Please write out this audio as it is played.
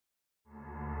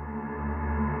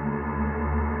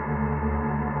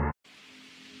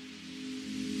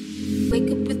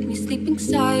sleeping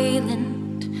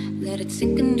silent. Let it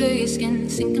sink under your skin,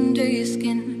 sink under your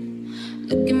skin.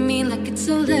 Look at me like it's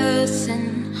a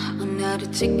lesson on how to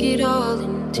take it all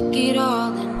in, take it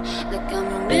all in. Like I'm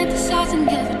romanticizing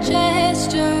every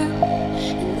gesture.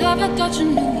 In love I thought you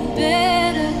knew me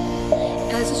better,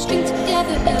 as we string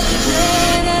together every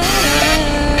letter.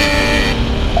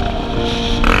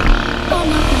 I'm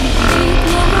not gonna take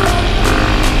love,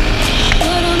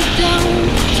 but I'm down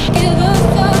to give a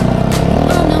fuck.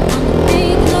 I'm not gonna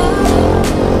make love,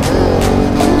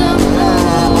 and I'm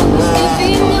always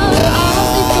giving up. I'll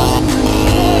stay frozen under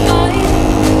your eyes,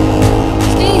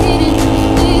 stay hidden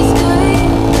in the sky.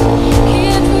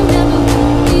 Can't remember what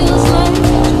it feels like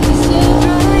to be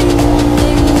surprised.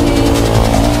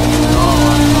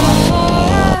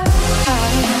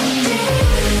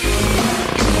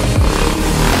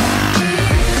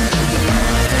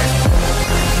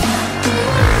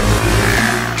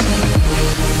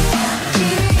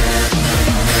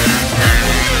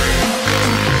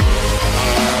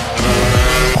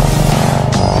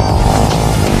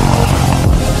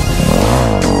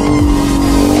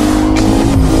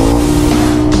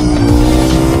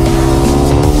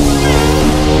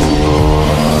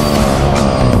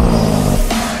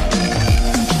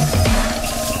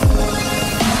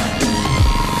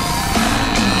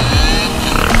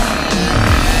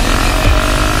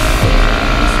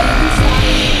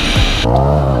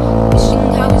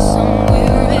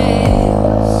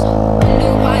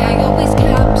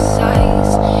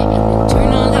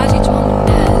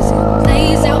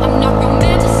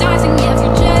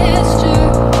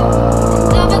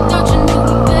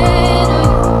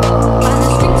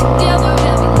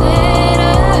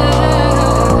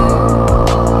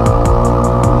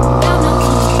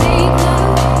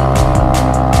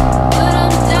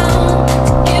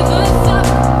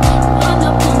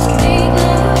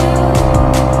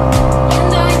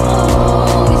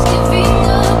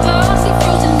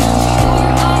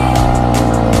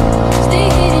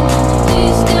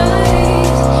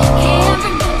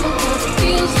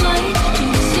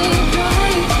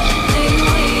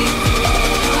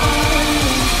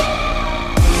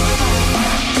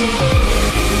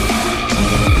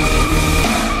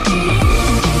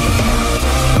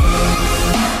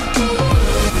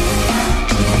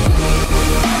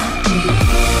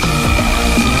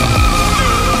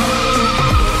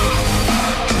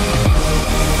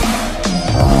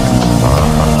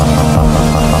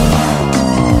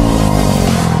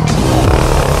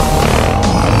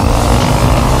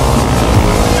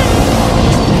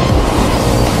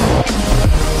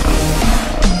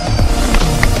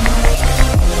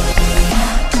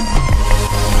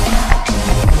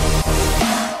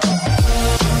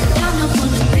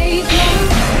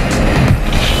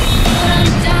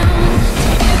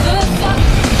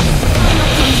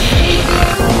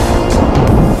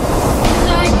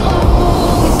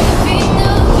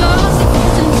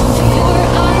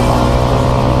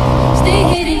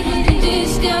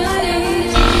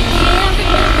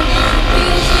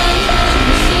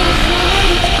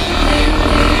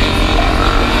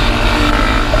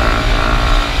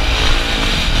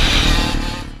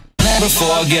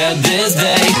 Forget this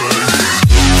day.